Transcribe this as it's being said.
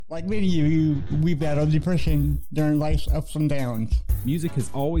Like many of you, we battle depression during life's ups and downs. Music has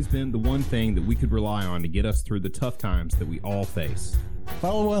always been the one thing that we could rely on to get us through the tough times that we all face.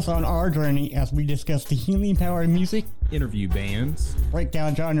 Follow us on our journey as we discuss the healing power of music, Interview bands, break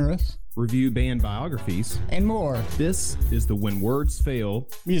down genres, review band biographies, and more. This is the When Words Fail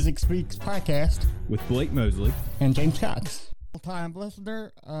Music Speaks podcast with Blake Mosley and James Cox. Time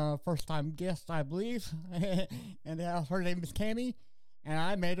listener, first time guest, I believe, and her name is Cammie, and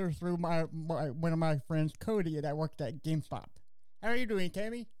I met her through one of my friends, Cody, that worked at GameStop. How are you doing,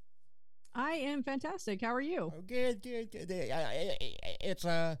 Cammie? I am fantastic. How are you? Oh, good. It's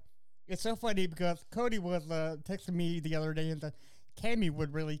so funny because Cody was texting me the other day and Cammie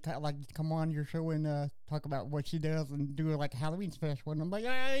would really like to come on your show and talk about what she does and do like a Halloween special. And I'm like,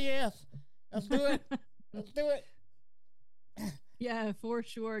 yes, let's do it. Let's do it. Yeah, for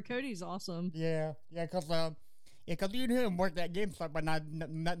sure. Cody's awesome. Yeah, because you and him worked at GameStop, but not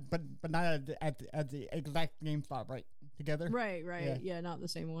at the exact GameStop, right? Together. Right. Yeah, not the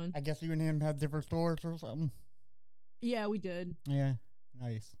same one. I guess you and him had different stores or something. Yeah, we did. Yeah,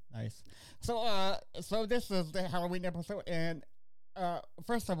 nice. So this is the Halloween episode, and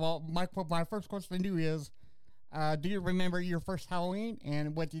first of all, my first question to you is, do you remember your first Halloween,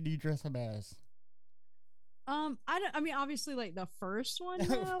 and what did you dress up as? I mean, obviously, like the first one.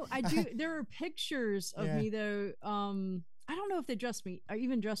 No, I do. There are pictures of me though. I don't know if they dressed me or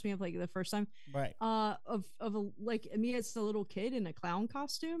even dressed me up like the first time. Right. Of a, like me as a little kid in a clown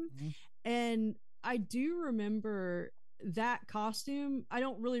costume, and I do remember that costume. I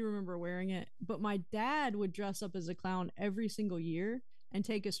don't really remember wearing it, but my dad would dress up as a clown every single year and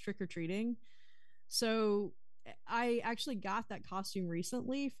take us trick or treating. So I actually got that costume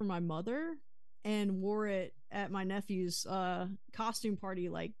recently for my mother and wore it at my nephew's costume party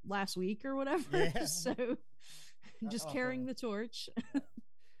like last week or whatever. Yeah. So just carrying the torch.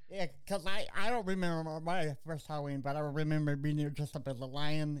 Yeah, because I don't remember my first Halloween, but I remember being dressed up as a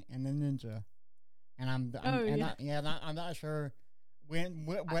lion and a ninja. And I'm not sure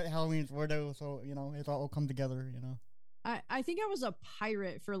what Halloweens were those, so it's all come together, I think I was a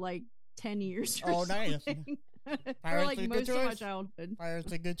pirate for like 10 years. Oh, nice. For like most of my childhood.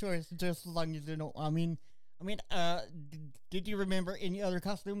 Pirate's a good choice, just as long as you know. I mean, did you remember any other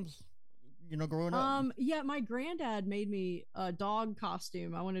costumes? Growing up. Yeah, my granddad made me a dog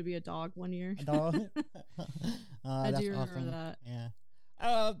costume. I wanted to be a dog one year. A dog. I do remember awesome. that. Yeah.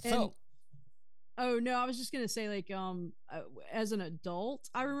 Oh no, I was just gonna say, like, as an adult,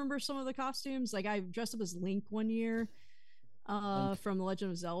 I remember some of the costumes. Like, I dressed up as Link one year, from The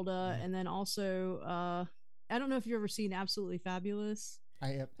Legend of Zelda, and then also, I don't know if you've ever seen Absolutely Fabulous. I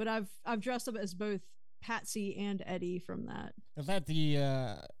have, but I've dressed up as both Patsy and Eddie from that. Is that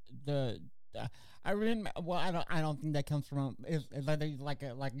the I remember. Well, I don't think that comes from. Is that like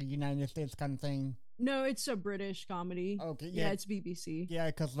a United States kind of thing? No, it's a British comedy. Okay, yeah, it's BBC. Yeah,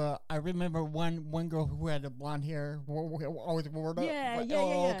 because I remember one girl who had the blonde hair always wore that.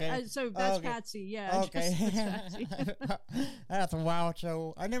 Yeah. Okay. So that's okay. Patsy. Yeah. Okay. That's a wild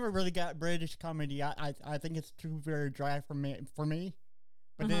show. I never really got British comedy. I think it's too very dry for me.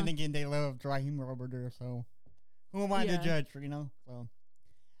 But then again, they love dry humor over there. So who am I to judge? So.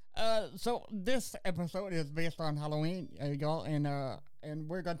 So this episode is based on Halloween, y'all, and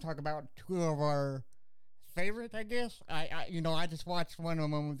we're gonna talk about two of our favorite, I guess. I just watched one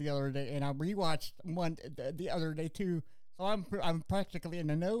of them the other day, and I rewatched one the other day too. So I'm practically in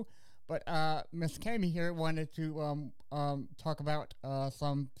the know. But Miss Cammie here wanted to talk about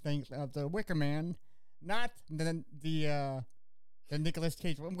some things of the Wicker Man, not the Nicolas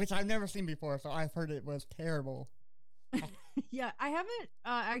Cage one, which I've never seen before. So I've heard it was terrible. Yeah, I haven't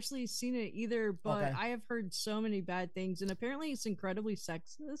actually seen it either, but I have heard so many bad things, and apparently it's incredibly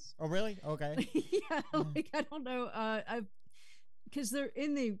sexist. Oh, really? Okay. Yeah, like I don't know, because they're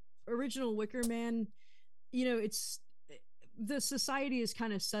in the original Wicker Man, it's the society is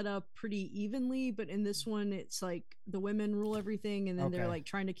kind of set up pretty evenly, but in this one, it's like the women rule everything, and then they're like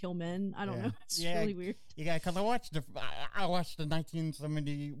trying to kill men. I don't know. It's really weird. Yeah, because I watched the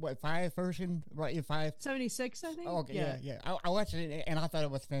 1975 version, right? 76, I think. Oh, okay, yeah. I watched it and I thought it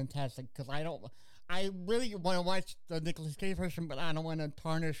was fantastic because I really want to watch the Nicolas Cage version, but I don't want to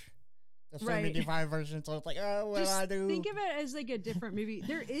tarnish the 75 version. So it's like, what do I do? Think of it as like a different movie.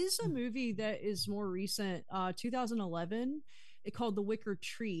 There is a movie that is more recent, 2011. It's called The Wicker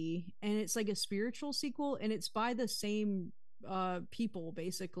Tree, and it's like a spiritual sequel, and it's by the same people,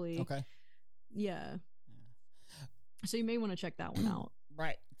 basically. Okay. Yeah. So you may want to check that one out.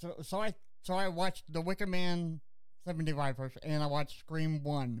 Right. So I watched the Wicker Man 75 version, and I watched Scream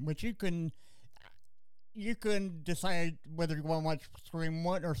 1, which you can. you can decide whether you want to watch Scream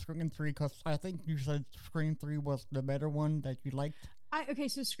 1 or Scream 3, because I think you said Scream 3 was the better one that you liked. Okay,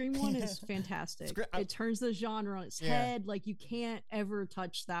 so Scream 1 is fantastic. It turns the genre on its head. Like, you can't ever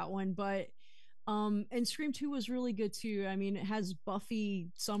touch that one. But and Scream 2 was really good too. I mean, it has Buffy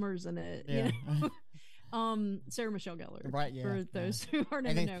Summers in it. Yeah. You know? Sarah Michelle Gellar. Right, yeah. For those who aren't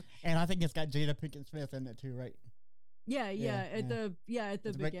even know. And I think it's got Jada Pinkett Smith in it too, right? Yeah. At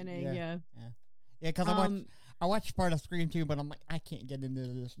the beginning, yeah. Yeah, because I watched part of Scream 2, but I'm like, I can't get into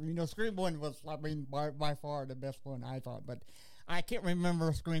this. You know, Scream 1 was, I mean, by far the best one, I thought. But I can't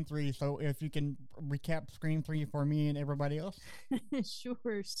remember Scream 3, so if you can recap Scream 3 for me and everybody else.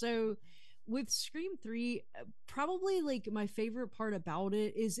 Sure. So with Scream 3, probably like my favorite part about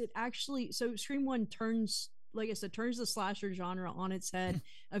it is it actually, so Scream 1 turns, like I said, turns the slasher genre on its head,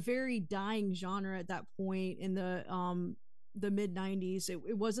 a very dying genre at that point in the mid 90s.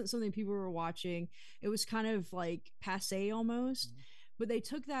 It wasn't something people were watching. It was kind of like passe almost. But they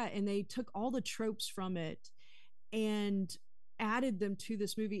took that and they took all the tropes from it and added them to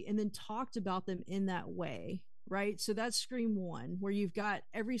this movie and then talked about them in that way, right? So that's Scream 1, where you've got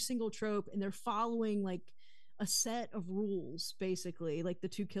every single trope and they're following like a set of rules, basically, like the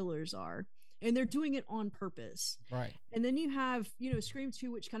two killers are, and they're doing it on purpose, right? And then you have, you know, Scream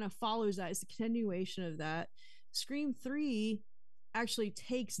 2, which kind of follows that. It's the continuation of that. Scream 3 actually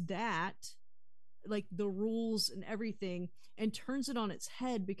takes that, like the rules and everything, and turns it on its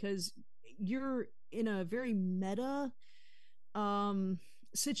head, because you're in a very meta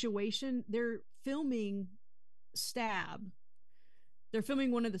situation. They're filming Stab. They're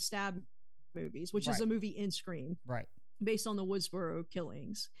filming one of the Stab movies, which is a movie in Scream, right, based on the Woodsboro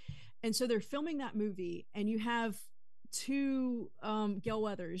killings. And so they're filming that movie, and you have two Gale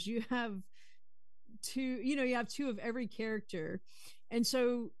Weathers, you have two of every character. And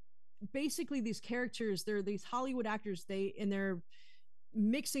so basically these characters, they're these Hollywood actors, they're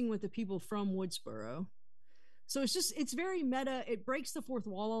mixing with the people from Woodsboro. So it's very meta. It breaks the fourth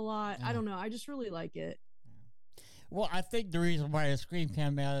wall a lot. I don't know, I just really like it. Well, I think the reason why the Scream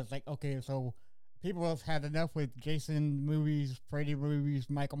came out is like, okay, so people have had enough with Jason movies, Freddy movies,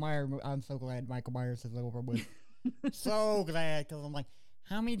 Michael Myers. I'm so glad Michael Myers is over with. So glad, because I'm like,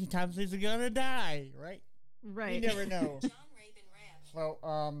 how many times is he gonna die? Right. You never know.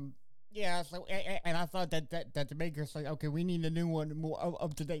 So yeah. So and I thought that the makers like, okay, we need a new one, more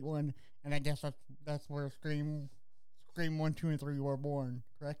up to date one, and I guess that's where Scream 1, 2, and 3 were born.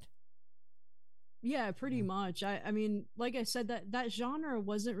 Correct. Yeah, pretty much. I mean, like I said, that genre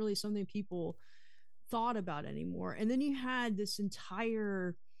wasn't really something people thought about anymore. And then you had this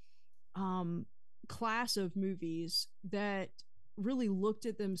entire class of movies that really looked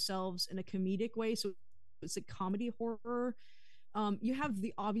at themselves in a comedic way. So it's a comedy horror. You have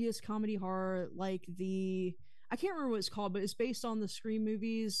the obvious comedy horror, like I can't remember what it's called, but it's based on the Scream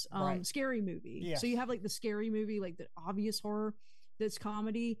movies, Scary Movie. Yes. So you have like the Scary Movie, like the obvious horror that's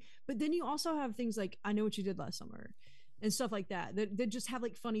comedy. But then you also have things like I Know What You Did Last Summer and stuff like that just have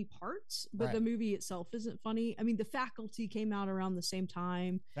like funny parts, but the movie itself isn't funny. I mean, The Faculty came out around the same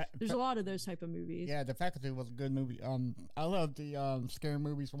time. There's a lot of those type of movies. Yeah, The Faculty was a good movie. I love the Scary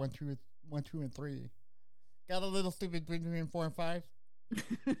Movies 1, 2, and 3. Got a little stupid between 4 and 5.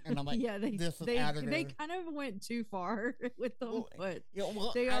 And I'm like, yeah, they kind of went too far with them, but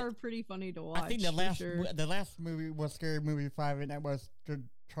they are pretty funny to watch. I think the last movie was Scary Movie 5, and that was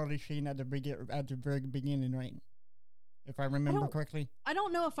Charlie Sheen at the very beginning, right? If I remember correctly. I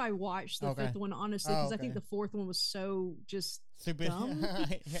don't know if I watched the fifth one, honestly, because I think the fourth one was so just stupid. Dumb.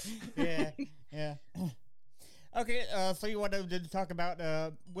 yeah. Okay, so you wanted to talk about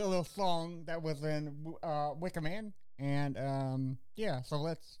Willow's song that was in Wicker Man, and so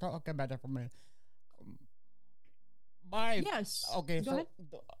let's talk about that for a minute.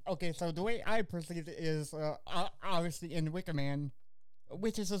 So the way I perceive it is obviously in Wicker Man,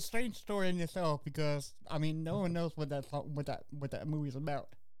 which is a strange story in itself, because I mean no one knows what that movie's about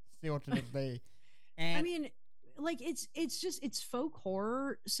still to this day. And I mean, like it's folk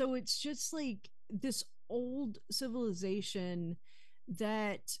horror, so it's just like this old civilization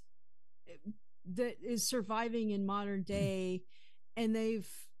that is surviving in modern day, and they've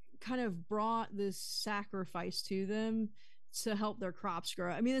kind of brought this sacrifice to them to help their crops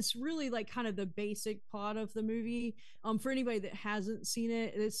grow. I mean, it's really like kind of the basic plot of the movie. For anybody that hasn't seen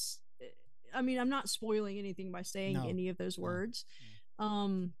it, I mean, I'm not spoiling anything by saying any of those words.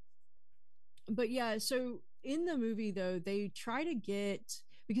 But yeah, so in the movie though, they try to get,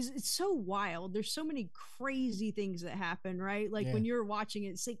 because it's so wild, there's so many crazy things that happen, right? Like when you're watching it,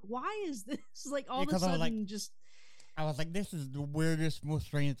 it's like, why is this like all of a sudden just I was like, this is the weirdest, most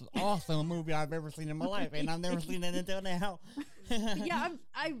strange, awesome movie I've ever seen in my life, and I've never seen it until now. Yeah,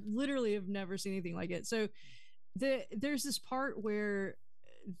 I literally have never seen anything like it. So there's this part where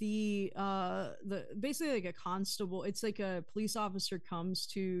the basically like a constable, it's like a police officer comes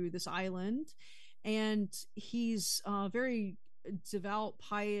to this island, and he's a very devout,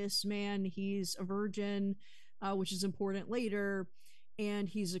 pious man. He's a virgin, which is important later, and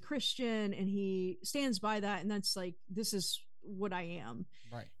he's a Christian, and he stands by that, and that's like, this is what I am.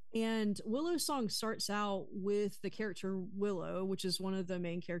 Right. And Willow's song starts out with the character Willow, which is one of the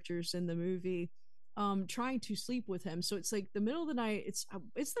main characters in the movie, trying to sleep with him. So it's like the middle of the night. It's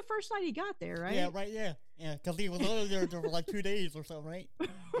the first night he got there, right? Yeah, right. Yeah, yeah. Because he was only there for like 2 days or something, right?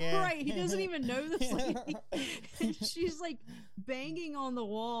 Yeah. Right. He doesn't even know this lady. And she's like banging on the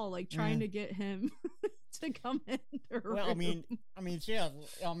wall, like trying to get him to come in her Well, room. she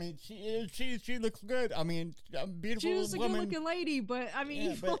looks good. I mean, a beautiful She was a woman. good-looking lady, but I mean, Yeah,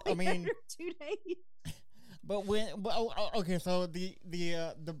 you've but, only I had mean- her 2 days. But okay, so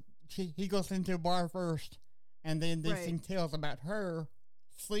he goes into a bar first, and then they Right. sing tales about her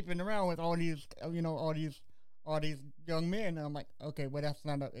sleeping around with all these, all these young men. And I'm like, okay, well that's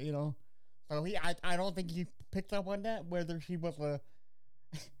not a, So I don't think he picked up on that, whether she was a,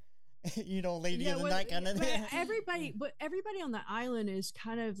 lady of the night kind of but thing. everybody on the island is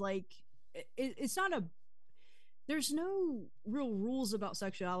kind of like, it's not a, there's no real rules about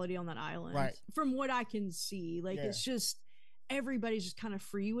sexuality on that island, Right. from what I can see. Like, Yeah. it's just everybody's just kind of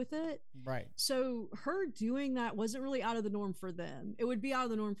free with it. Right. So her doing that wasn't really out of the norm for them. It would be out of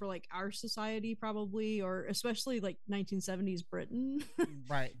the norm for like our society probably, or especially like 1970s Britain.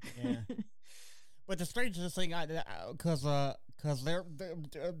 Right. Yeah. But the strangest thing, because do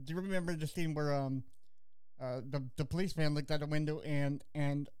you remember the scene where the policeman looked out the window and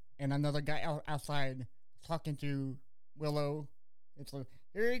another guy outside talking to Willow? It's like,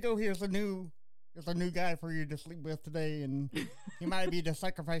 here you go. Here's a new guy for you to sleep with today, and he might be the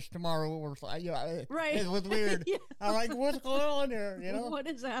sacrifice tomorrow, or something. Right. It was weird. Yeah. I'm like, what's going on there? What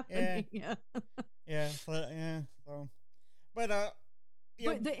is happening? Yeah. Yeah. So, but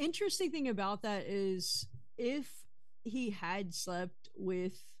But the interesting thing about that is, if he had slept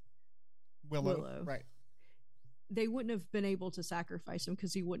with Willow. Right. they wouldn't have been able to sacrifice him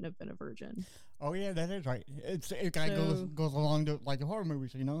because he wouldn't have been a virgin. Oh yeah, that is right. It kind of goes along to like the horror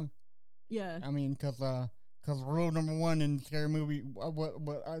movies, Yeah. I mean, because rule number one in scary movie,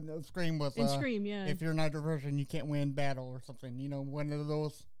 Scream was In Scream, yeah. if you're not a virgin, you can't win battle or something. One of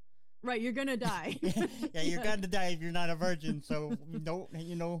those. Right, you're gonna die. Yeah, you're gonna die if you're not a virgin. So don't,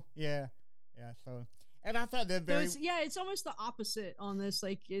 yeah. So, and I thought that very, it's almost the opposite on this.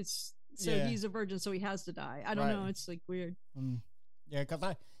 Like Yeah. he's a virgin, so he has to die. I don't Right. know. It's like weird. Yeah, because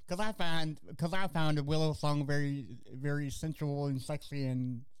I found the Willow song very, very sensual and sexy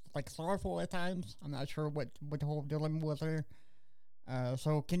and like sorrowful at times. I'm not sure what the whole dilemma was there.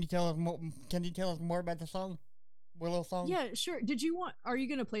 So can you tell us more? Can you tell us more about the song, Willow song? Yeah, sure. Are you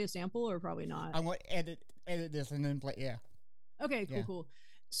gonna play a sample or probably not? I want to edit this and then play. Yeah. Okay, Yeah. cool.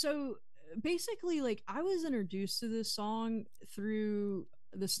 So basically, like, I was introduced to this song through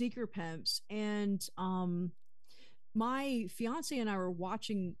the Sneaker Pimps, and my fiance and I were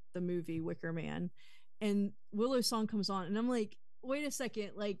watching the movie Wicker Man, and Willow's song comes on, and I'm like, wait a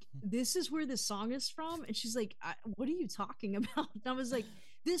second, like, this is where this song is from? And she's like, what are you talking about? And I was like,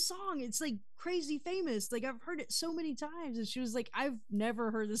 this song, it's like crazy famous, like I've heard it so many times. And she was like, I've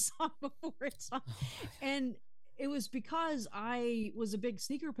never heard this song before. And it was because I was a big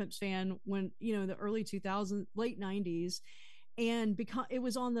Sneaker Pimps fan when, the early 2000s, late 90s. And because it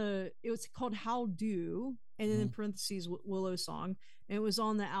was called How Do, and then in parentheses Willow song, and it was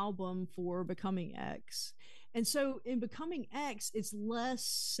on the album for Becoming X. And so in Becoming X, it's less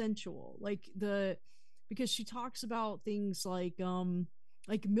sensual, because she talks about things like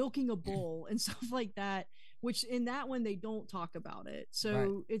milking a bull and stuff like that, which in that one they don't talk about it.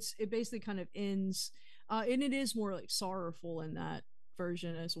 So it basically kind of ends, and it is more like sorrowful in that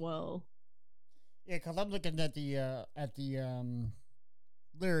version as well. Yeah, because I'm looking at the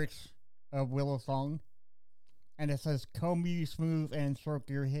lyrics of Willow song, and it says, "Comb you smooth and stroke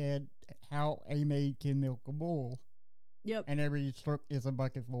your head, how a maid can milk a bull." Yep. And every stroke is a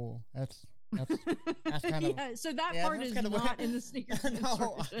bucket full. That's kind of yeah. So that yeah, part that's is kinda not weird. in the Sneaker Pimps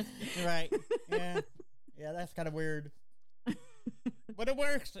No, version. right? Yeah, that's kind of weird. But it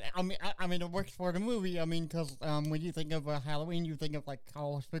works. I mean, it works for the movie. I mean, because when you think of Halloween, you think of like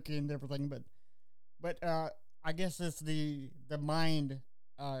all spooky and everything. But I guess it's the mind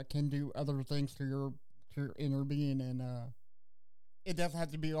can do other things to your inner being, it doesn't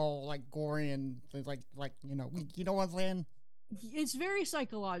have to be all like gory and things like you know what I'm saying? It's very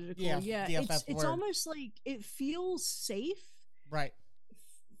psychological. Yes, Yeah, yes, that's the it's word. almost like it feels safe Right.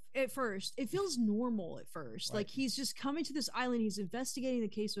 at first. It feels normal at first. Right. Like he's just coming to this island, he's investigating the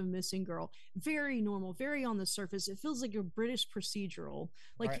case of a missing girl. Very normal, very on the surface. It feels like a British procedural.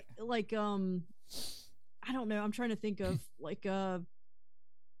 Like I don't know, I'm trying to think of like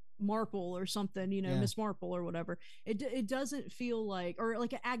Marple or something, you know, Miss Marple or whatever. It doesn't feel like, or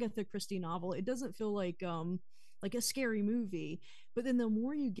like an Agatha Christie novel. It doesn't feel like a scary movie. But then the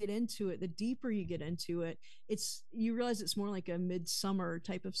more you get into it, the deeper you get into it, you realize it's more like a Midsummer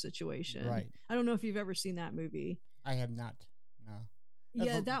type of situation. Right. I don't know if you've ever seen that movie. I have not. No.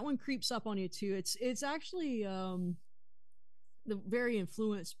 Yeah, that one creeps up on you too. It's actually very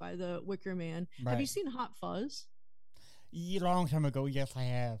influenced by the Wicker Man. Right. Have you seen Hot Fuzz? A long time ago, yes, I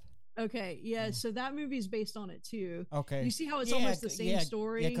have. Okay, yeah, so that movie is based on it too. Okay. You see how it's almost the same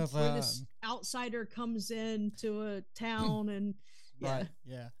story where this outsider comes into a town and right,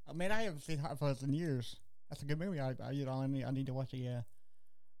 yeah. I mean, I haven't seen Hot Fuzz in years. That's a good movie. I need to watch it. Yeah.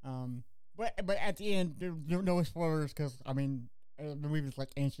 But at the end, there no spoilers because I mean the movie's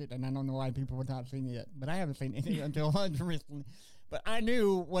like ancient, and I don't know why people have not seen it yet. But I haven't seen it until recently. But I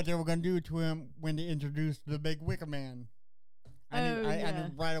knew what they were going to do to him when they introduced the big Wicker Man. I knew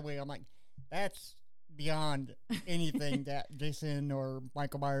right away. I'm like, that's beyond anything that Jason or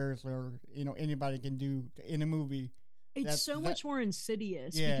Michael Myers or anybody can do in a movie. It's much more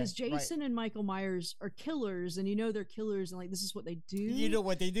insidious because Jason and Michael Myers are killers, and they're killers, and like this is what they do. You know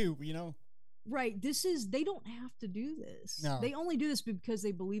what they do, Right. They don't have to do this. No. They only do this because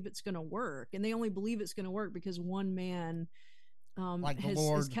they believe it's going to work, and they only believe it's going to work because one man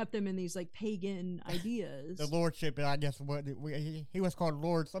has kept them in these like pagan ideas. The lordship, I guess he was called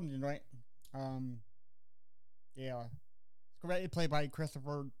Lord something, right? Yeah, it's played by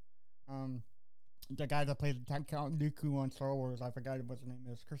Christopher, the guy that played Count Dooku on Star Wars. I forgot what his name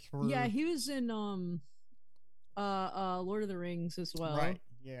is. Christopher. Yeah, he was in Lord of the Rings as well. Right.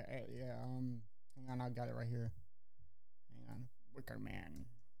 Yeah. Hang on, I got it right here. Hang on, Wicker Man.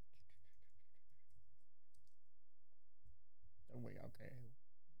 Oh, wait, okay.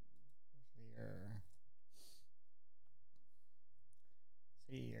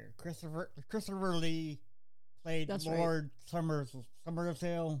 See here. Christopher Lee played Lord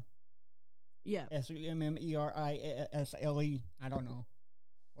Summersale. Yeah. Summerisle. I don't know.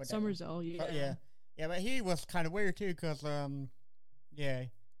 Summersale, yeah. Yeah, but he was kind of weird too, because yeah,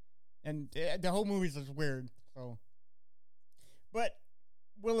 and the whole movie's just weird. So, but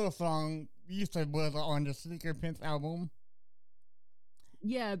Willow Song you said was on the Sneaker Pimps album.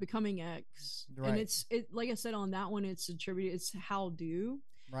 Yeah, Becoming X, right. And it's like I said on that one, it's attributed. It's How Do.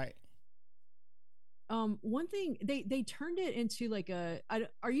 Right. One thing they turned it into like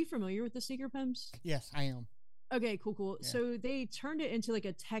are you familiar with the Sneaker Pimps? Yes, I am. Okay, cool. Yeah. So they turned it into like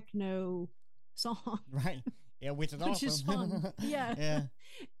a techno song. Right. Yeah, which is awesome. Which is fun. Yeah. Yeah.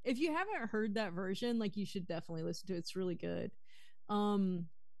 If you haven't heard that version, like you should definitely listen to it. It's really good. Also,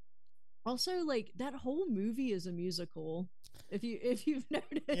 like that whole movie is a musical. If you've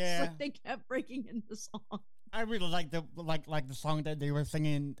noticed, like they kept breaking into song. I really like the song that they were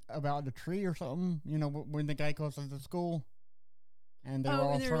singing about the tree or something. When the guy goes to the school, and they were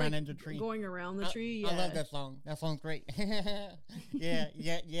all surrounding the tree, going around the tree. Yeah. I love that song. That song's great.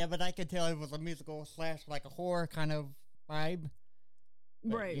 yeah. But I could tell it was a musical / like a horror kind of vibe.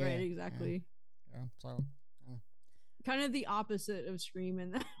 But right, exactly. Yeah. So. Kind of the opposite of Scream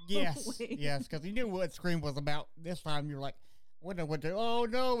in that way. Yes, because you knew what Scream was about. This time you're like, oh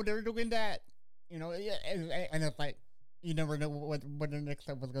no, they're doing that. And it's like you never know what the next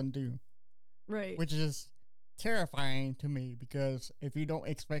step was going to do. Right. Which is terrifying to me because if you don't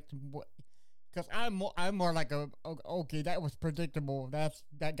expect because I'm more like okay, that was predictable. That's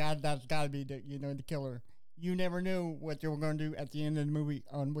got to be the killer. You never knew what they were going to do at the end of the movie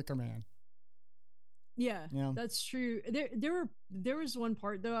on Wicker Man. Yeah, that's true. There was one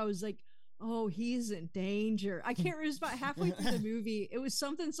part though I was like, oh, he's in danger. I can't remember. It was about halfway through the movie. It was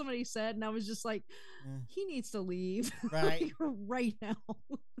something somebody said, and I was just like, he needs to leave right right now.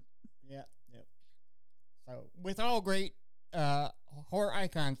 Yep. So with all great horror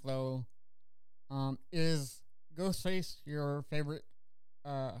icons though, is Ghostface your favorite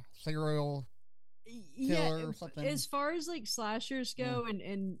serial killer or something? As far as like slashers go,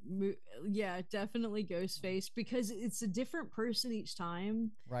 and definitely Ghostface, because it's a different person each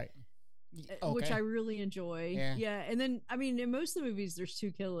time, right? Which I really enjoy. Yeah, and then I mean, in most of the movies, there's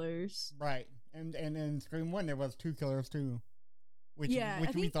two killers, right? And in Scream 1, there was two killers too, which I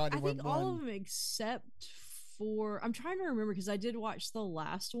we thought it was one. All of them except for, I'm trying to remember because I did watch the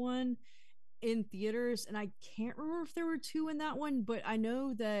last one in theaters and I can't remember if there were two in that one, but I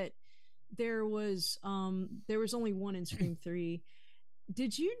know that there was only one in Scream 3.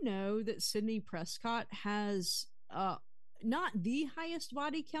 Did you know that Sidney Prescott has not the highest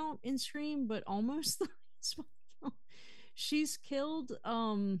body count in Scream, but almost the highest body count? She's killed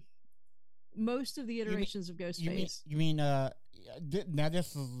most of the iterations of Ghostface. You mean now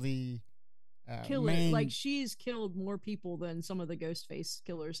this is the Killer, main, like she's killed more people than some of the Ghostface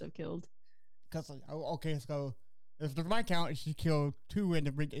killers have killed. Cause okay, so if there's my count, she killed two in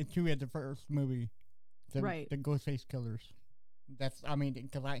the first movie, Right. The Ghostface killers. That's because I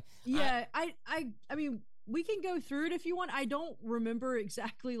mean we can go through it if you want. I don't remember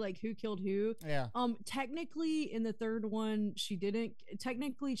exactly like who killed who. Yeah. Technically in the third one she didn't.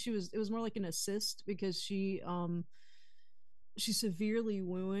 Technically it was more like an assist because she severely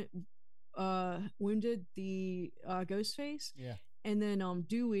wounded the Ghostface. Yeah. And then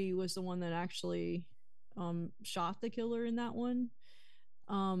Dewey was the one that actually shot the killer in that one.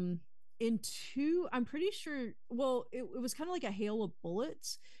 In 2, I'm pretty sure, well, it was kind of like a hail of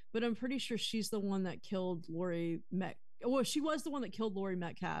bullets, but I'm pretty sure she's the one that killed Laurie well, she was the one that killed Laurie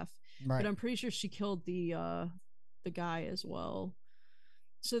Metcalf, Right. but I'm pretty sure she killed the guy as well.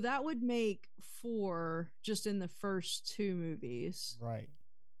 So that would make 4 just in the first 2 movies. Right.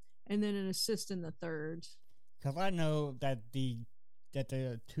 And then an assist in the third. Because I know that the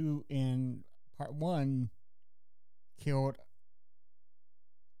 2 in part 1 killed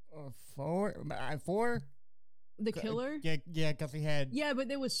 4. The killer? Yeah, because he had. Yeah, but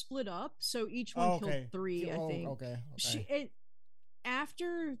they was split up, so each one killed 3, I think. Okay.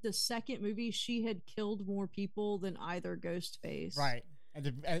 After the second movie, she had killed more people than either Ghostface. Right.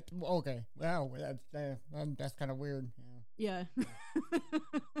 Okay. Well, that's kind of weird. Yeah.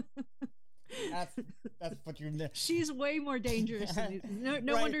 That's what you. She's way more dangerous. No Right.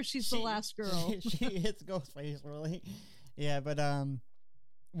 wonder she's the last girl. She hits Ghostface, really. Yeah, but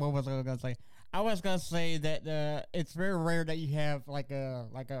what was I gonna say? I was gonna say that it's very rare that you have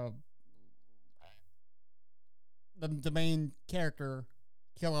the main character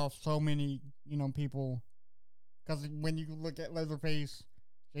kill off so many people, because when you look at Leatherface,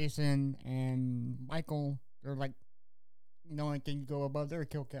 Jason, and Michael, they're like no one can go above their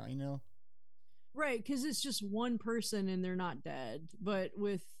kill count, Right, because it's just one person and they're not dead. But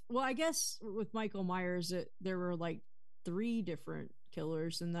I guess with Michael Myers, there were like 3 different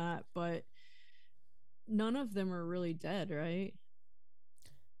killers in that, but none of them are really dead, right?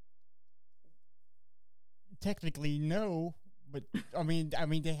 Technically, no, but I mean,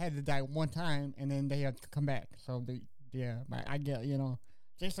 they had to die one time and then they had to come back. So I get,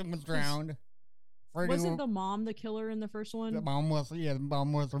 Jason was drowned. Wasn't the mom the killer in the first one? The mom was the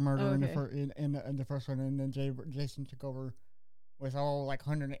murderer Okay. in the first one, and then Jason took over with all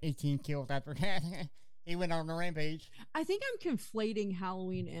 118 kills after that. He went on a rampage. I think I'm conflating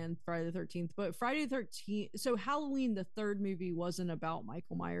Halloween and Friday the 13th, but Friday the 13th. So Halloween, the third movie, wasn't about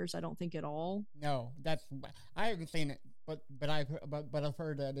Michael Myers. I don't think at all. No, I haven't seen it, but I've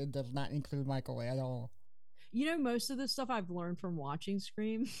heard that it does not include Michael at all. Most of the stuff I've learned from watching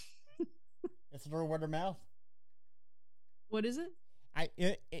Scream. It's through word of mouth. What is it?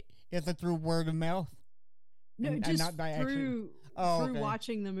 Is it through word of mouth? No, just not by through okay.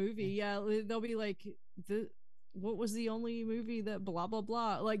 watching the movie. Yeah, they'll be like, what was the only movie that blah blah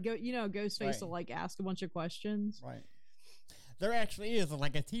blah? Like Ghostface Right. will ask a bunch of questions. Right. There actually is a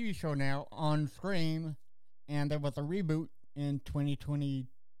TV show now on Scream, and there was a reboot in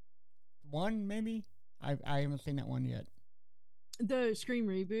 2021, maybe. I haven't seen that one yet. The Scream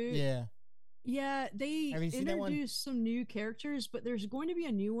reboot. Yeah. Yeah, they Have you seen that one? introduced some new characters, but there's going to be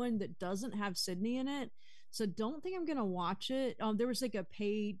a new one that doesn't have Sydney in it. So don't think I'm gonna watch it. There was like a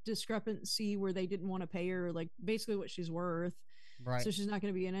pay discrepancy where they didn't want to pay her basically what she's worth. Right. So she's not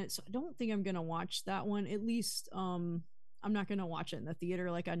gonna be in it. So I don't think I'm gonna watch that one. At least I'm not gonna watch it in the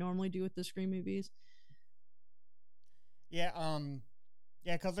theater like I normally do with the Scream movies. Yeah,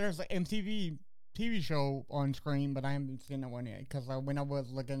 because there's an MTV TV show on Scream, but I haven't seen that one yet. Because when I was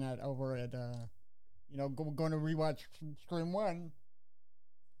looking at over at, going to rewatch Scream 1,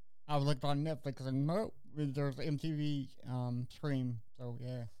 I looked on Netflix and nope, there's MTV Scream. So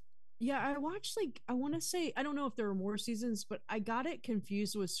yeah. Yeah, I watched I want to say, I don't know if there were more seasons, but I got it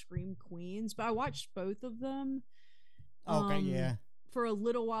confused with Scream Queens, but I watched both of them. Okay, yeah. For a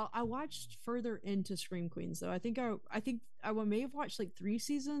little while. I watched further into Scream Queens though. I think I may have watched 3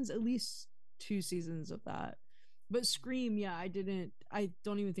 seasons, at least 2 seasons of that. But Scream, yeah, I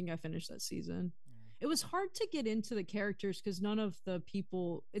don't even think I finished that season. it was hard to get into the characters because none of the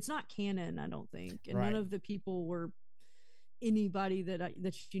people, it's not canon, I don't think, and Right. none of the people were anybody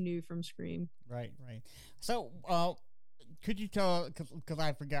that you knew from Scream. Right. So, could you tell? Because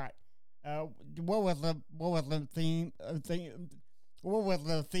I forgot. What was the theme? What was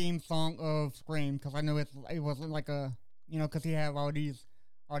the theme song of Scream? Because I know it wasn't like a, because you have all these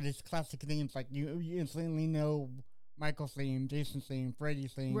classic themes, like you instantly know Michael's theme, Jason's theme,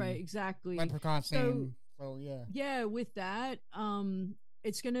 Freddy's theme, Right, exactly. Leprechaun's theme. So yeah. Yeah, with that,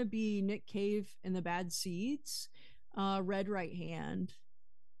 it's gonna be Nick Cave and the Bad Seeds, Red Right Hand.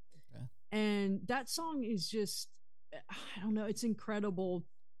 Okay. And that song is just, I don't know, it's incredible.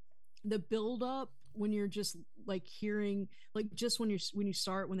 The build up when you're just like hearing, like just when they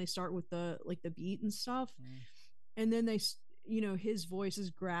start with the like the beat and stuff, and then his voice is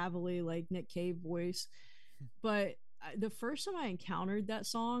gravelly like Nick Cave voice. But the first time I encountered that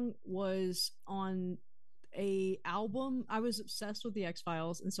song was on a album. I was obsessed with the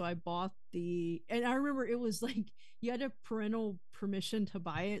X-Files, and so I bought and I remember it was like you had a parental permission to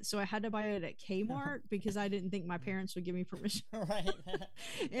buy it, so I had to buy it at Kmart because I didn't think my parents would give me permission. Right.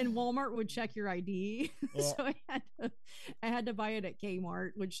 And Walmart would check your ID. Yeah. So I had to buy it at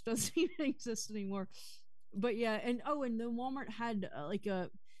Kmart, which doesn't even exist anymore. But yeah, and then Walmart had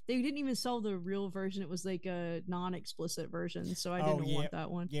they didn't even sell the real version. It was like a non-explicit version, so I didn't want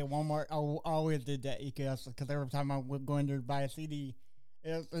that one. Yeah, Walmart always did that because every time I would go in there to buy a CD,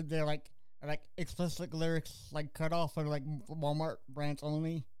 they're like explicit lyrics like cut off for like Walmart brands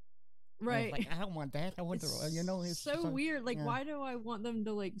only. Right. Like, I don't want that. I want it's so weird. Like, why do I want them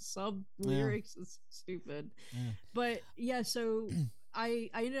to like sub lyrics? It's stupid. Yeah. But yeah, so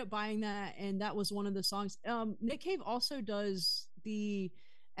I ended up buying that, and that was one of the songs. Nick Cave also does the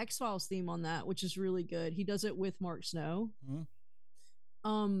X-Files theme on that, which is really good. He does it with Mark Snow.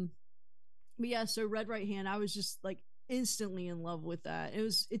 Mm-hmm. But yeah, so Red Right Hand, I was just like instantly in love with that.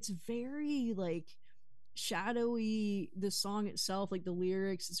 It's very like shadowy, the song itself, like the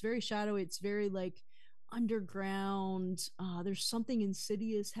lyrics, it's very shadowy, it's very like underground. There's something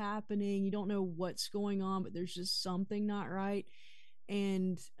insidious happening, you don't know what's going on, but there's just something not right.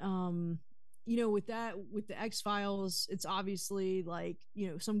 And with the X-Files, it's obviously like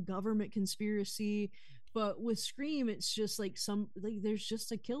some government conspiracy, but with Scream it's just like there's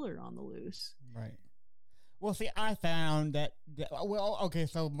just a killer on the loose. Right. Well, see, I found that okay,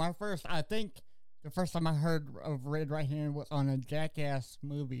 so the first time I heard of Red Right Hand was on a Jackass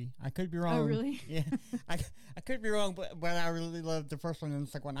movie. I could be wrong. Oh, really? Yeah, I could be wrong, but I really loved the first one and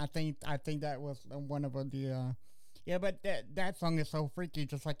the second one. I think that was one of the. Yeah, but that song is so freaky.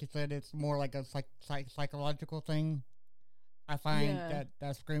 Just like you said, it's more like a psychological thing. I find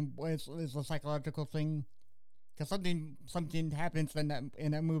that Scream is a psychological thing because something happens in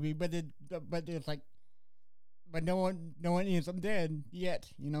that movie, but it's like, but no one ends up dead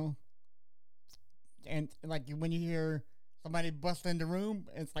yet, And like when you hear somebody bust in the room,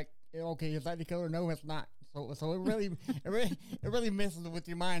 it's like, okay, is that the killer? No, it's not. So it really messes with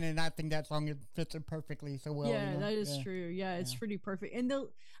your mind, and I think that song fits it perfectly so well. Yeah, that is true. Yeah, it's pretty perfect. And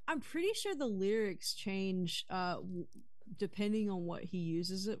I'm pretty sure the lyrics change depending on what he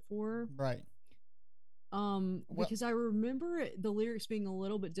uses it for. Right. Because I remember the lyrics being a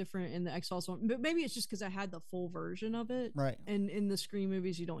little bit different in the X-Files one, but maybe it's just because I had the full version of it. Right. And in the Scream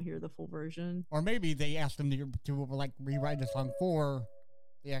movies, you don't hear the full version. Or maybe they asked them to like rewrite the song for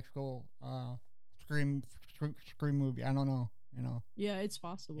the actual Scream movie. I don't know. Yeah, it's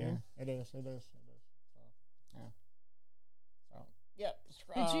possible. Yeah, it is. So yeah. So yeah.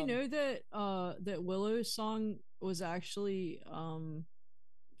 Did you know that Willow's song was actually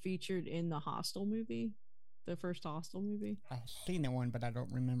featured in the Hostel movie, the first Hostel movie? I've seen that one, but I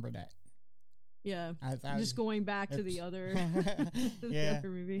don't remember that. Yeah, just going back to the other, the other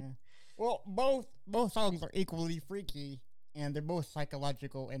movie. Yeah. Well, both songs are equally freaky, and they're both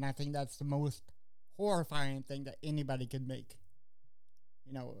psychological, and I think that's the most horrifying thing that anybody could make.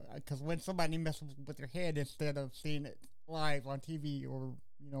 Because when somebody messes with your head instead of seeing it live on TV or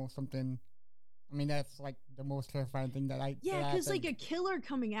something, I mean, that's like the most terrifying thing that I. Yeah, because like a killer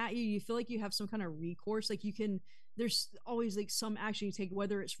coming at you, you feel like you have some kind of recourse. Like there's always like some action you take,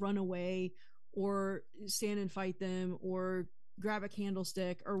 whether it's run away or stand and fight them or grab a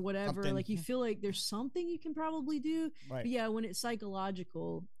candlestick or whatever. Something. Like you feel like there's something you can probably do. Right. But yeah, when it's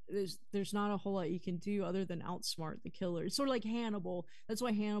psychological, there's not a whole lot you can do other than outsmart the killer. It's sort of like Hannibal. That's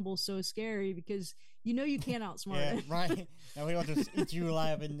why Hannibal's so scary, because you can't outsmart yeah, it. Right. Now he'll just eat you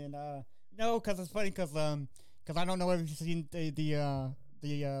alive, and then no, because it's funny because I don't know if you've seen the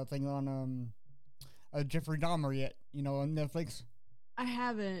thing on Jeffrey Dahmer yet, on Netflix. I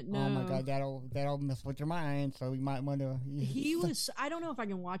haven't. No. Oh my god, that'll mess with your mind. So you might want to. He was. I don't know if I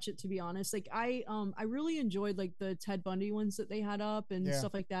can watch it, to be honest. Like I really enjoyed like the Ted Bundy ones that they had up and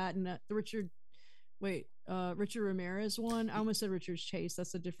stuff like that, and the Richard Ramirez one. I almost said Richard Chase.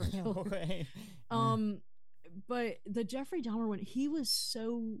 That's a different killer. Okay. But the Jeffrey Dahmer one, he was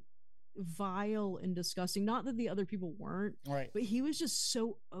so vile and disgusting. Not that the other people weren't, Right. but he was just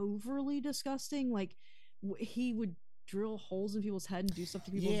so overly disgusting. Like he would drill holes in people's head and do stuff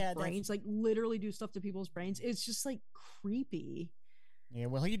to people's brains, like literally do stuff to people's brains. It's just like creepy. Yeah,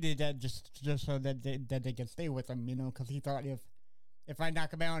 well, he did that just so that they could stay with him, you know, because he thought if I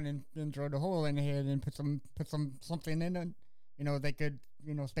knock him out and drill the hole in the head and put something in it, you know, they could,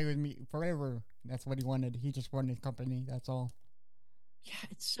 you know, stay with me forever. That's what he wanted. He just wanted company. That's all. Yeah,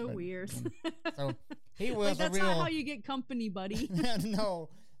 it's so weird. So he was like, that's not how you get company, buddy. No,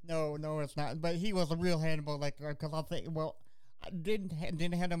 it's not. But he was a real Hannibal Lecter, because I think, well, didn't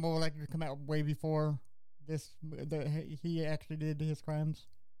Hannibal Lecter come out way before this? He actually did his crimes,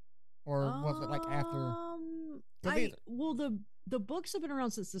 or was it like after? The books have been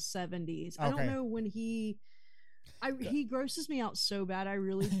around since the 70s. Okay. I don't know when he grosses me out so bad. I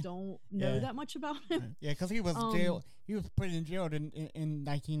really don't know that much about him. Yeah, because he was jailed. He was put in jail in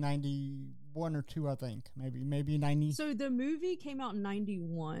 1991 or 2, I think. Maybe 90. So the movie came out in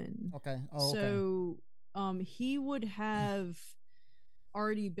 91. Okay. So he would have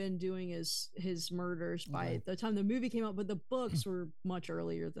already been doing his murders by the time the movie came out, but the books were much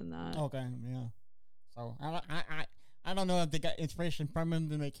earlier than that. Okay. Yeah. So I don't know if they got inspiration from him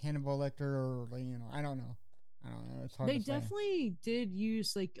to make Hannibal Lecter, or, you know, I don't know. It's hard. They to definitely did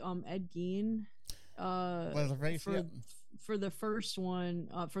use like Ed Gein for the first one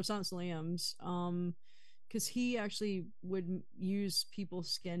for Silence of the Lambs, because he actually would use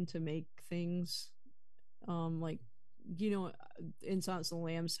people's skin to make things, like, you know, in Silence of the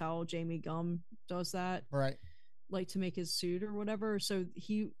Lambs how Jamie Gumb does that, right? Like to make his suit or whatever. So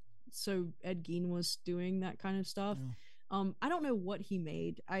Ed Gein was doing that kind of stuff. Yeah. I don't know what he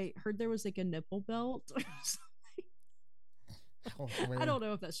made. I heard there was like a nipple belt or something. I don't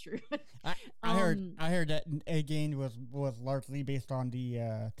know if that's true. I heard that Ed Gein was largely based on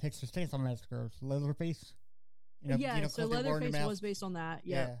the Texas Chainsaw Massacre, Leatherface. So Leatherface was based on that.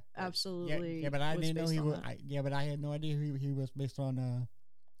 Yeah, absolutely. Yeah, but I didn't know he was. But I had no idea he was based on a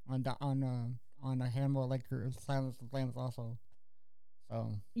Hannibal Lecter, Silence of the Lambs also.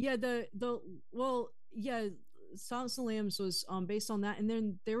 So Silence of the Lambs was based on that, and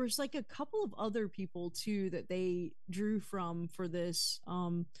then there was like a couple of other people too that they drew from for this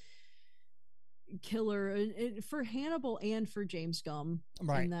killer, and for Hannibal and for James Gumb,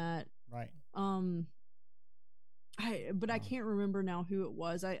 right? In that, right? I can't remember now who it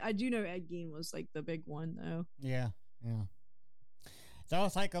was. I do know Ed Gein was like the big one though. Yeah. It's all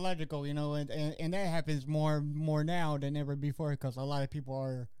psychological, you know, and that happens more now than ever before, because a lot of people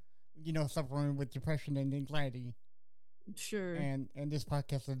are, you know, suffering with depression and anxiety. Sure. And this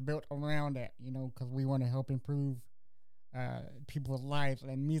podcast is built around that, you know, because we want to help improve people's lives,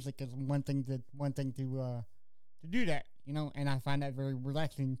 and music is one thing to do that, you know. And I find that very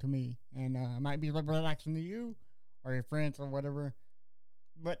relaxing to me, and it might be relaxing to you or your friends or whatever.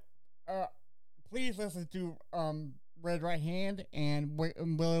 But please listen to Red Right Hand and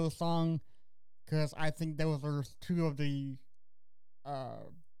Willow's song, because I think those are two of the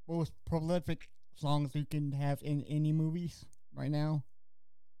most prolific songs you can have in any movies right now.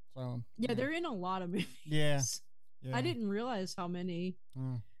 So they're in a lot of movies. Yeah. I didn't realize how many.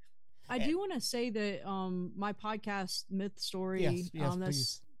 I do want to say that my podcast Myth Story,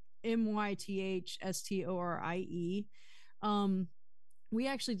 that's MYTHSTORIE, we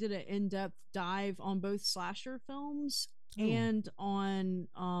actually did an in-depth dive on both slasher films and on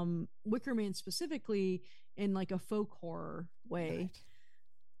Wicker Man specifically in like a folk horror way. Right.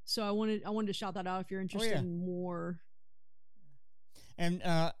 So I wanted to shout that out if you're interested in more. And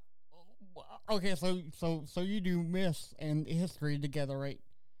okay, so you do myths and history together, right?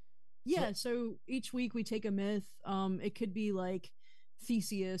 Yeah, so each week we take a myth. It could be like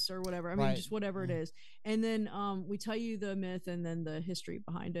Theseus or whatever. I mean, just whatever it is. And then we tell you the myth and then the history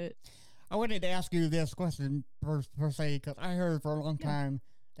behind it. I wanted to ask you this question per se, because I heard for a long time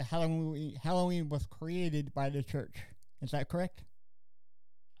that Halloween was created by the church. Is that correct?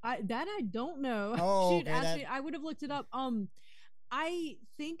 I don't know. Oh, Shoot, okay, I would have looked it up. I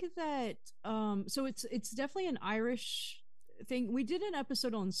think that so it's definitely an Irish thing. We did an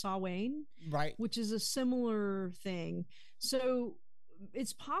episode on Samhain, right, which is a similar thing. So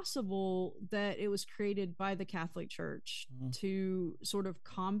it's possible that it was created by the Catholic Church to sort of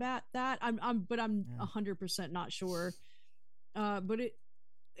combat that. I'm 100% not sure. But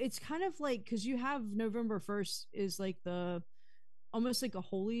it's kind of like because you have November 1st is like the almost like a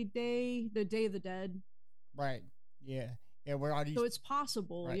holy day, the Day of the Dead. Right. Yeah. Yeah. Where all these. So it's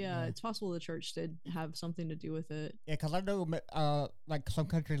possible, Right. yeah, Yeah. it's possible the church did have something to do with it. Yeah, because I know, like some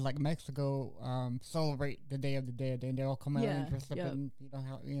countries like Mexico, celebrate the Day of the Dead, and they all come out Yeah, and dress up yep. in,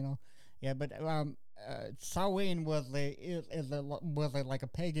 yeah. But Samhain was a like a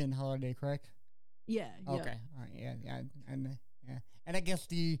pagan holiday, correct? Yeah, yeah. Okay, all right, yeah, yeah, and yeah, and I guess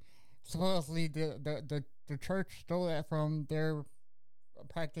supposedly the church stole that from their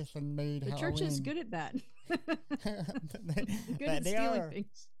practice and made The church is Halloween. good at that. Good That at they stealing are.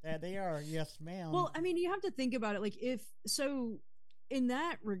 things. That they are. Yes, ma'am. Well, I mean, you have to think about it. Like, if so, in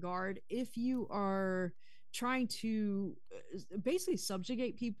that regard, if you are trying to basically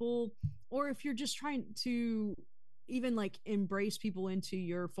subjugate people, or if you're just trying to even like embrace people into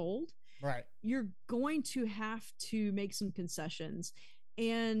your fold, Right. you're going to have to make some concessions.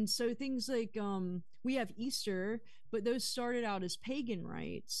 And so things like we have Easter, but those started out as pagan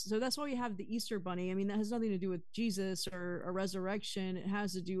rites. So that's why we have the Easter bunny. I mean, that has nothing to do with Jesus or a resurrection. It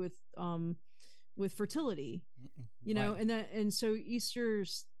has to do with fertility, you know, Right. and so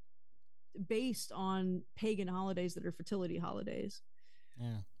Easter's based on pagan holidays that are fertility holidays.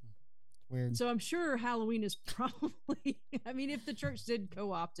 Yeah. Weird. So I'm sure Halloween is probably I mean, if the church did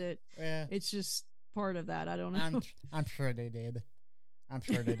co-opt it, Yeah. it's just part of that. I don't know. I'm sure they did. I'm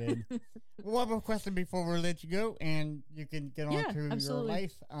sure they did. One more question before we let you go, and you can get on Yeah, to absolutely. your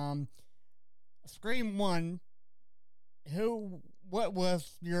life. Scream one. What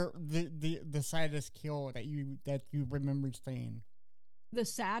was the saddest kill that you remember seeing? The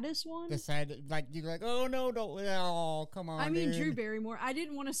saddest one? The sad, like you're like, oh no, don't, oh come on. I mean, dude. Drew Barrymore. I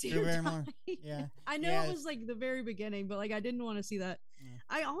didn't want to see Drew her Barrymore. die. Yeah. I know Yeah. it was like the very beginning, but like I didn't want to see that. Yeah.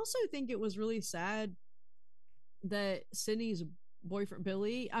 I also think it was really sad that Sydney's boyfriend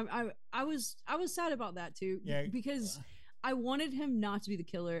Billy. I was sad about that too. Yeah. Because I wanted him not to be the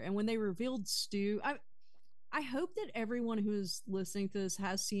killer, and when they revealed Stu, I hope that everyone who's listening to this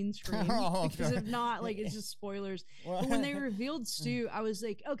has seen Scream, Oh, because God. if not, like it's just spoilers. Well, But when they revealed Stu, I was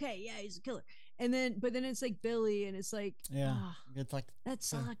like, okay, yeah, he's a killer. And then, but then it's like Billy, and it's like, yeah, ah, it's like, that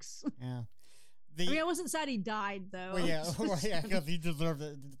sucks. yeah. I mean, I wasn't sad he died though. Well, yeah, It's well, just yeah, kind of- because he deserved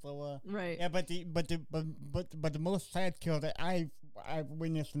it. So, right. yeah, but the most sad kill that I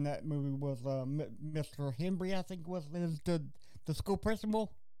witnessed in that movie was Mr. Hembry, I think was the school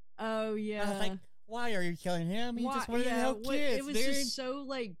principal. Oh yeah. I was like, why are you killing him? He just Why- wanted to help kids, it was dude. just so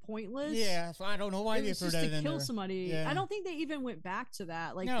like pointless. Yeah, so I don't know why It they was threw just that to in kill there. somebody. Yeah. I don't think they even went back to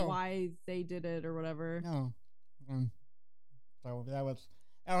that, like No. why they did it or whatever. No. So that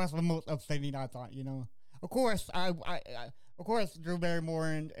was the most upsetting, I thought. Of course, of course, Drew Barrymore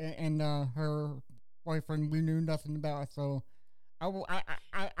and her boyfriend we knew nothing about. So I really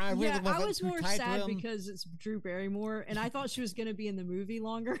Yeah, wasn't I was too more tied sad to him. because it's Drew Barrymore, and I thought she was going to be in the movie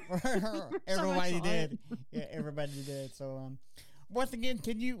longer. Everybody saw did. it. Yeah, everybody did. So once again,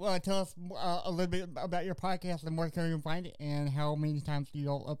 can you tell us a little bit about your podcast and where can you find it and how many times do you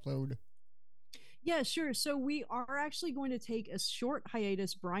all upload? Yeah, sure. So we are actually going to take a short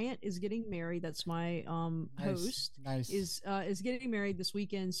hiatus. Bryant is getting married. That's my host. Nice. Is getting married this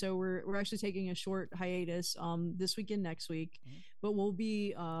weekend. So we're actually taking a short hiatus this weekend, next week. Mhm. But we'll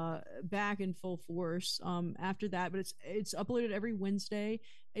be back in full force after that. But it's uploaded every Wednesday.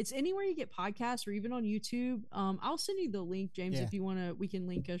 It's anywhere you get podcasts or even on YouTube. I'll send you the link, James, Yeah. if you wanna we can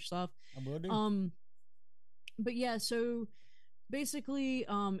link our stuff. I will do. But yeah, so basically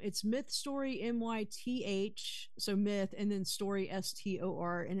it's Myth Story, MYTH, so myth, and then story,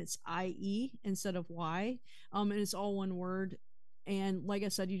 STOR, and it's IE instead of Y, and it's all one word. And like I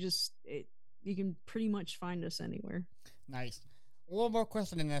said, you can pretty much find us anywhere. Nice. One more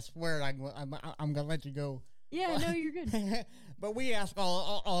question, and I swear I'm gonna let you go. Yeah, no, you're good. But we ask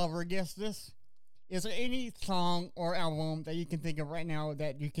all of our guests this: is there any song or album that you can think of right now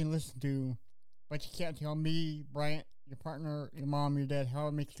that you can listen to, but you can't tell me, Bryant, your partner, your mom, your dad, how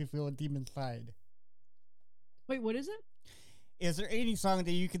it makes you feel deep inside? Wait, what is it? Is there any song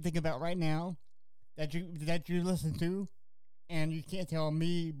that you can think about right now that you listen to, and you can't tell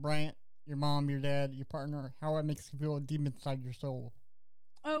me, Bryant, your mom, your dad, your partner, how it makes you feel deep inside your soul?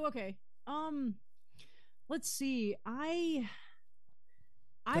 Oh, okay. Let's see. I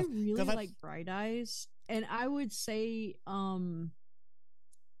really 'cause like Bright Eyes, and I would say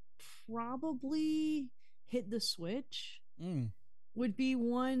probably Hit the Switch Mm. would be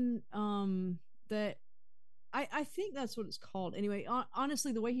one that I think that's what it's called. Anyway,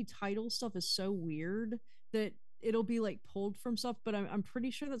 honestly, the way he titles stuff is so weird that it'll be like pulled from stuff, but I'm pretty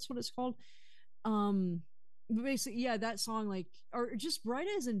sure that's what it's called. Um basically, yeah, that song, like, or just Bright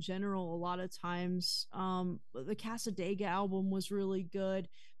in general, a lot of times, the Casadega album was really good,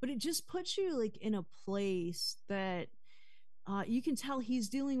 but it just puts you like in a place that you can tell he's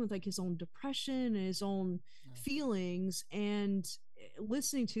dealing with like his own depression and his own feelings, and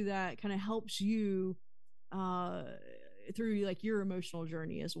listening to that kind of helps you uh through like your emotional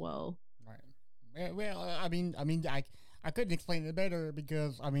journey as well. Right. Well, I couldn't explain it better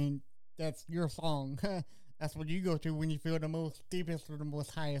because I mean that's your song. That's what you go to when you feel the most deepest or the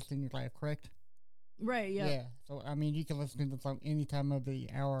most highest in your life, correct? Right. Yeah. Yeah. So I mean, you can listen to the song any time of the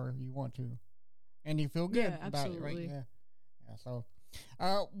hour you want to, and you feel good about it, right? Yeah. Yeah. So,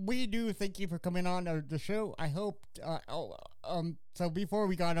 we do thank you for coming on the show. I hope. So before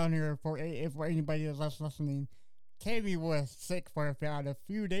we got on here, for anybody that's listening, Kaylee was sick for about a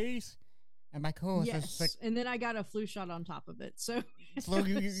few days, and my co-host is sick. And then I got a flu shot on top of it. So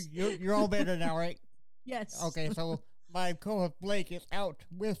you're all better now, right? Yes. Okay, so my co-host Blake is out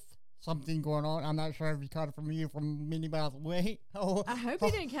with something going on. I'm not sure if he caught it from you from many miles away. I hope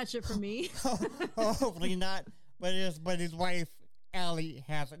he didn't catch it from me. Hopefully not. But his wife Allie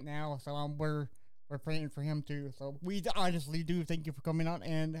has it now, so we're praying for him too. So we honestly do thank you for coming on,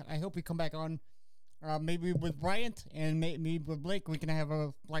 and I hope you come back on. Maybe with Bryant and maybe with Blake, we can have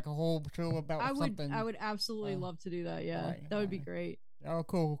a whole show about something. I would absolutely love to do that. Yeah, that would be great. Oh,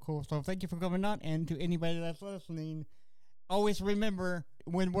 cool. So thank you for coming on, and to anybody that's listening, always remember,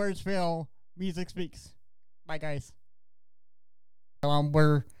 when words fail, music speaks. Bye, guys.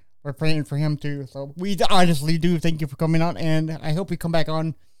 We're praying for him too. So we honestly do thank you for coming on, and I hope you come back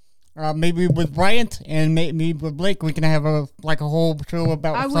on. Maybe with Bryant and maybe with Blake, we can have a whole show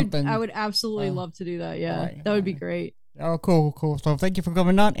about something. I would absolutely love to do that. Yeah, that would be great. Oh, cool. So thank you for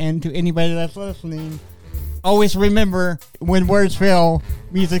coming on, and to anybody that's listening, always remember, when words fail,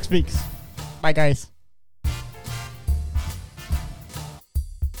 music speaks. Bye, guys.